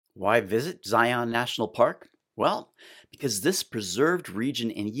Why visit Zion National Park? Well, because this preserved region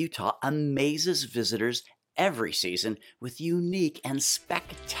in Utah amazes visitors every season with unique and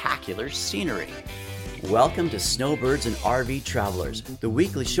spectacular scenery. Welcome to Snowbirds and RV Travelers, the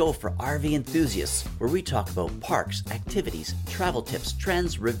weekly show for RV enthusiasts, where we talk about parks, activities, travel tips,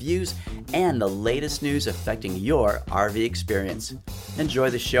 trends, reviews, and the latest news affecting your RV experience. Enjoy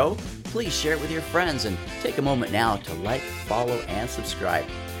the show? Please share it with your friends and take a moment now to like, follow, and subscribe.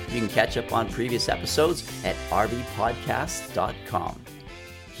 You can catch up on previous episodes at rvpodcast.com.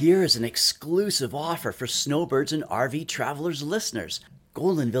 Here is an exclusive offer for Snowbirds and RV Travelers listeners.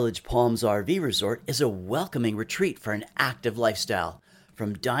 Golden Village Palms RV Resort is a welcoming retreat for an active lifestyle.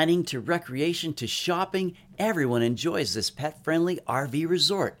 From dining to recreation to shopping, everyone enjoys this pet-friendly RV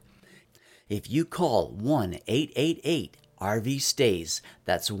resort. If you call 1-888-RV-STAYS,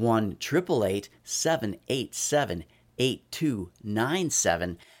 that's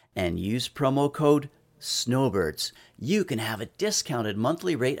 1-888-787-8297, and use promo code Snowbirds, you can have a discounted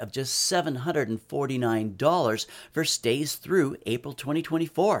monthly rate of just $749 for stays through April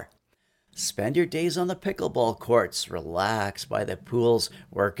 2024. Spend your days on the pickleball courts, relax by the pools,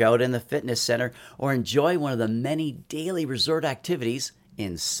 work out in the fitness center, or enjoy one of the many daily resort activities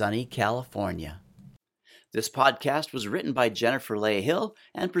in sunny California. This podcast was written by Jennifer Leigh Hill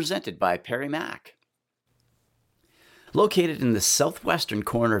and presented by Perry Mack. Located in the southwestern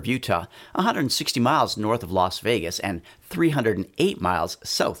corner of Utah, 160 miles north of Las Vegas and 308 miles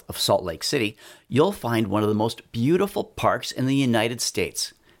south of Salt Lake City, you'll find one of the most beautiful parks in the United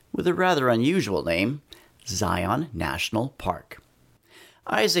States, with a rather unusual name, Zion National Park.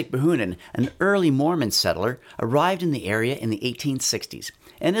 Isaac Behunin, an early Mormon settler, arrived in the area in the 1860s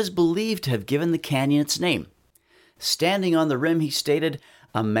and is believed to have given the canyon its name. Standing on the rim, he stated,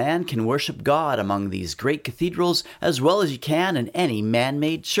 "A man can worship God among these great cathedrals as well as you can in any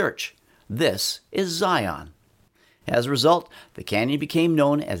man-made church. This is Zion." As a result, the canyon became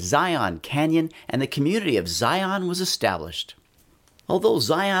known as Zion Canyon, and the community of Zion was established. Although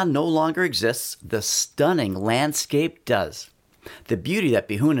Zion no longer exists, the stunning landscape does. The beauty that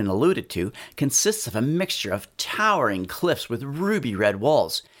Behunin alluded to consists of a mixture of towering cliffs with ruby red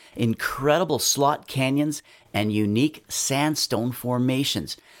walls, incredible slot canyons, and unique sandstone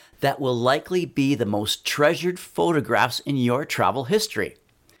formations that will likely be the most treasured photographs in your travel history.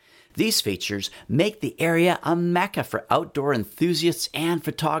 These features make the area a mecca for outdoor enthusiasts and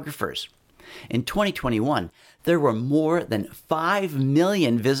photographers. In 2021, there were more than 5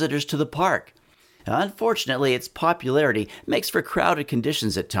 million visitors to the park. Unfortunately, its popularity makes for crowded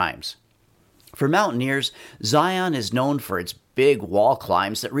conditions at times. For mountaineers, Zion is known for its big wall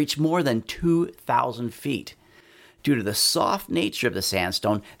climbs that reach more than 2,000 feet. Due to the soft nature of the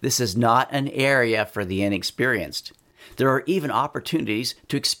sandstone, this is not an area for the inexperienced. There are even opportunities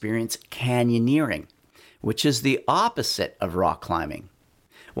to experience canyoneering, which is the opposite of rock climbing.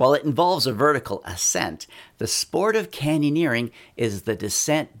 While it involves a vertical ascent, the sport of canyoneering is the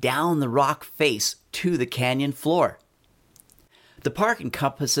descent down the rock face to the canyon floor. The park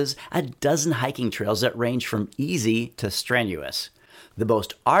encompasses a dozen hiking trails that range from easy to strenuous. The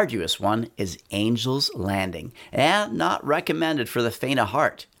most arduous one is Angel's Landing, and not recommended for the faint of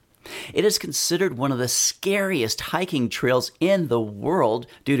heart. It is considered one of the scariest hiking trails in the world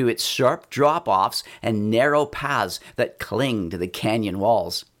due to its sharp drop-offs and narrow paths that cling to the canyon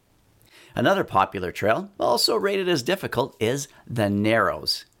walls. Another popular trail, also rated as difficult, is the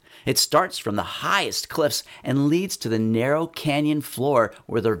Narrows. It starts from the highest cliffs and leads to the narrow canyon floor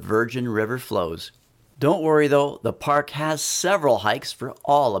where the Virgin River flows. Don't worry though, the park has several hikes for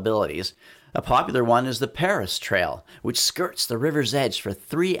all abilities. A popular one is the Paris Trail, which skirts the river's edge for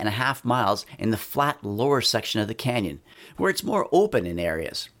 3.5 miles in the flat lower section of the canyon, where it's more open in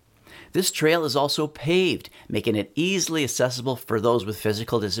areas. This trail is also paved, making it easily accessible for those with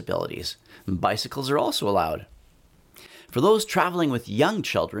physical disabilities. Bicycles are also allowed. For those traveling with young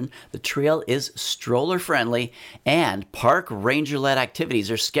children, the trail is stroller-friendly, and park ranger-led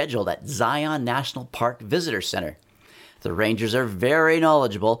activities are scheduled at Zion National Park Visitor Center. The rangers are very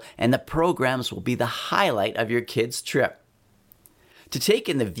knowledgeable, and the programs will be the highlight of your kids' trip. To take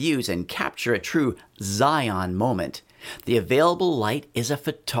in the views and capture a true Zion moment, the available light is a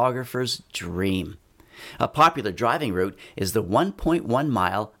photographer's dream. A popular driving route is the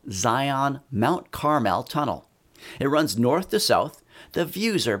 1.1-mile Zion Mount Carmel Tunnel. It runs north to south. The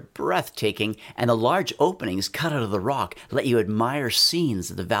views are breathtaking, and the large openings cut out of the rock let you admire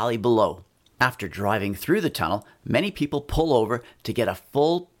scenes of the valley below. After driving through the tunnel, many people pull over to get a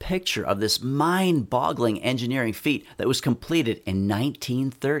full picture of this mind-boggling engineering feat that was completed in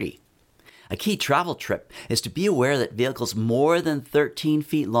 1930. A key travel trip is to be aware that vehicles more than 13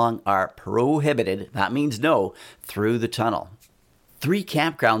 feet long are prohibited, that means no, through the tunnel. 3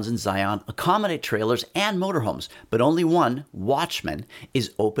 campgrounds in Zion accommodate trailers and motorhomes, but only one, Watchman,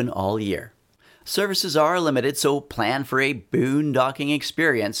 is open all year. Services are limited, so plan for a boondocking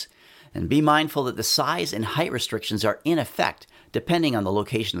experience, and be mindful that the size and height restrictions are in effect depending on the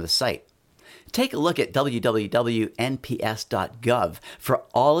location of the site. Take a look at www.nps.gov for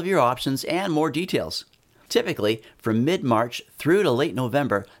all of your options and more details. Typically, from mid-March through to late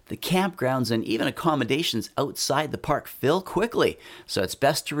November, the campgrounds and even accommodations outside the park fill quickly, so it's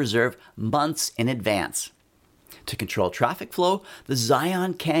best to reserve months in advance. To control traffic flow, the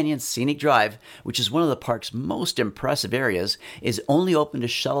Zion Canyon Scenic Drive, which is one of the park's most impressive areas, is only open to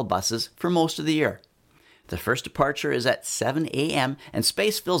shuttle buses for most of the year. The first departure is at 7 a.m. and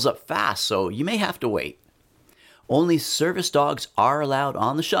space fills up fast, so you may have to wait. Only service dogs are allowed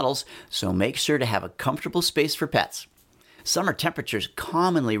on the shuttles, so make sure to have a comfortable space for pets. Summer temperatures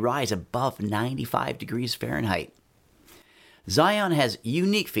commonly rise above 95 degrees Fahrenheit. Zion has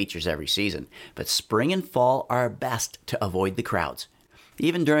unique features every season, but spring and fall are best to avoid the crowds.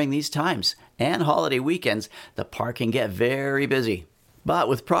 Even during these times and holiday weekends, the park can get very busy. But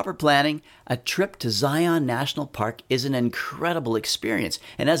with proper planning, a trip to Zion National Park is an incredible experience,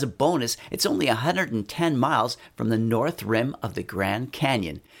 and as a bonus, it's only 110 miles from the north rim of the Grand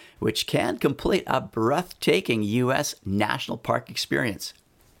Canyon, which can complete a breathtaking U.S. National Park experience.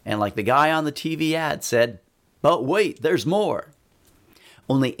 And like the guy on the TV ad said, "But wait, there's more."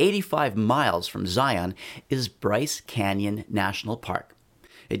 Only 85 miles from Zion is Bryce Canyon National Park.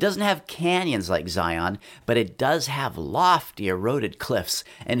 It doesn't have canyons like Zion, but it does have lofty eroded cliffs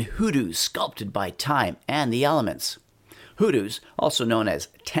and hoodoos sculpted by time and the elements. Hoodoos, also known as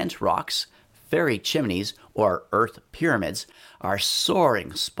tent rocks, fairy chimneys, or earth pyramids, are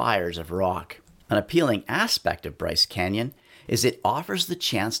soaring spires of rock. An appealing aspect of Bryce Canyon is it offers the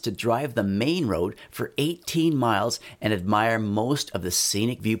chance to drive the main road for 18 miles and admire most of the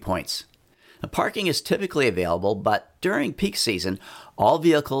scenic viewpoints. The parking is typically available, but during peak season, all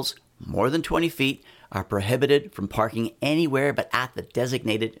vehicles more than 20 feet are prohibited from parking anywhere but at the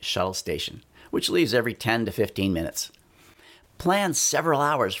designated shuttle station, which leaves every 10 to 15 minutes. Plan several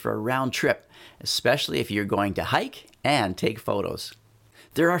hours for a round trip, especially if you're going to hike and take photos.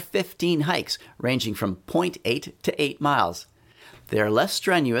 There are 15 hikes ranging from 0.8 to 8 miles. They are less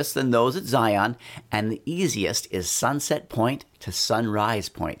strenuous than those at Zion, and the easiest is Sunset Point to Sunrise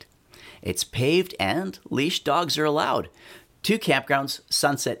Point. It's paved and leashed dogs are allowed. 2 campgrounds,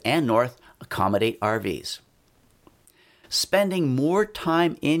 Sunset and North, accommodate RVs. Spending more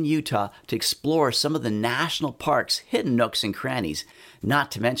time in Utah to explore some of the national park's hidden nooks and crannies, not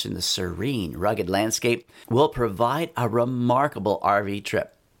to mention the serene, rugged landscape, will provide a remarkable RV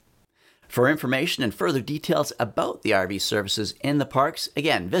trip. For information and further details about the RV services in the parks,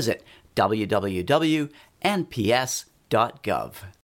 again, visit www.nps.gov.